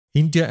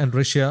India and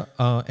Russia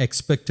are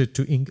expected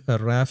to ink a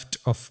raft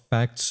of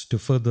pacts to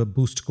further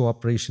boost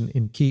cooperation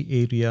in key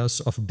areas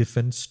of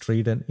defense,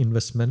 trade and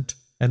investment,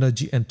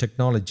 energy and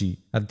technology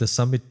at the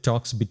summit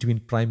talks between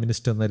Prime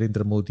Minister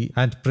Narendra Modi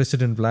and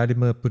President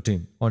Vladimir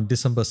Putin on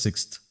December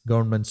 6th,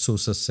 government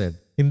sources said.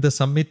 In the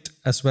summit,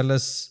 as well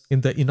as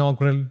in the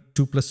inaugural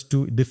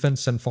 2+2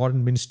 defense and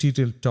foreign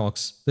ministerial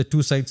talks, the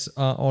two sides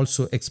are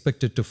also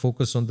expected to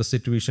focus on the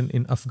situation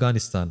in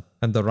Afghanistan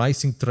and the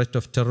rising threat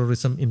of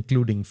terrorism,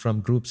 including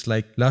from groups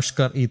like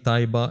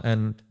Lashkar-e-Taiba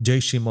and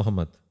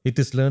Jaish-e-Mohammed. It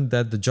is learned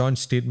that the joint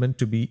statement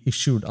to be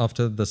issued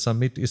after the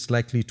summit is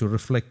likely to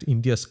reflect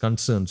India's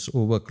concerns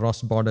over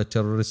cross-border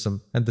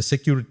terrorism and the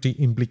security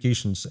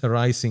implications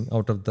arising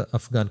out of the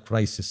Afghan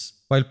crisis.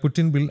 While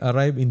Putin will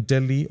arrive in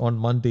Delhi on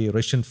Monday,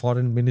 Russian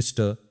Foreign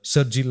Minister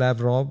Sergey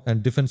Lavrov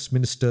and Defense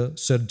Minister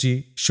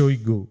Sergey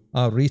Shoygu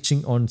are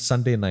reaching on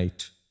Sunday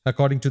night.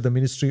 According to the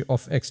Ministry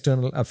of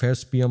External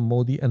Affairs, PM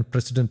Modi and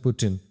President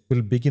Putin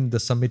will begin the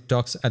summit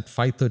talks at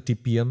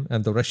 5:30 p.m.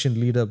 and the Russian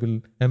leader will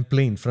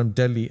emplane from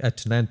Delhi at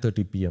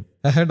 9:30 p.m.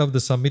 Ahead of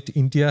the summit,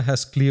 India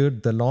has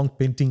cleared the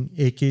long-pending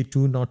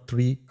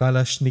AK-203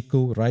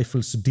 Kalashnikov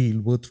rifles deal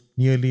worth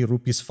nearly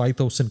Rs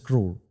 5,000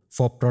 crore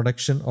for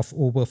production of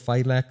over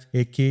 5 lakh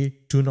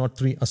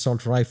AK-203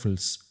 assault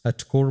rifles at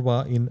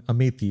Korva in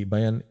Amethi by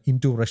an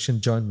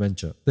Indo-Russian joint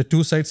venture. The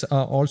two sides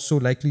are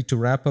also likely to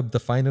wrap up the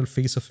final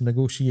phase of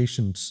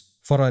negotiations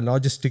for a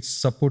logistics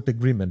support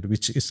agreement,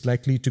 which is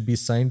likely to be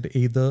signed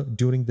either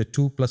during the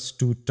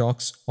 2+2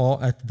 talks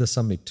or at the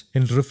summit.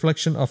 In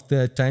reflection of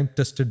their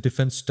time-tested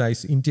defense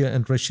ties, India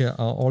and Russia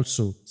are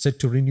also set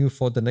to renew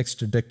for the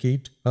next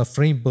decade a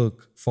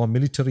framework for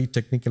military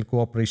technical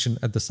cooperation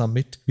at the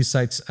summit,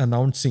 besides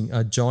announcing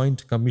a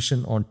joint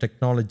commission on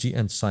technology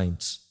and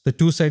science. The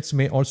two sides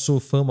may also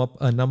firm up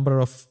a number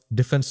of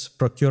defense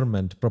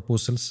procurement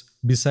proposals,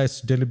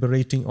 besides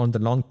deliberating on the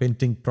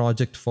long-pending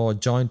project for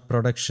joint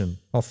production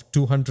of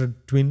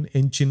 200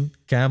 twin-engine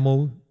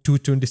Camo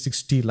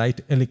 226T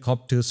light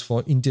helicopters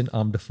for Indian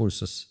armed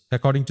forces.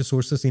 According to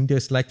sources, India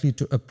is likely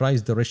to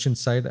apprise the Russian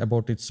side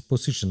about its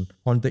position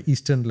on the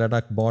eastern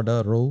Ladakh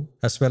border row,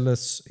 as well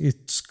as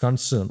its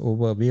concern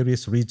over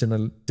various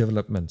regional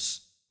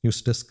developments.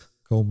 News Desk,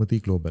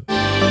 Kaumudy Global.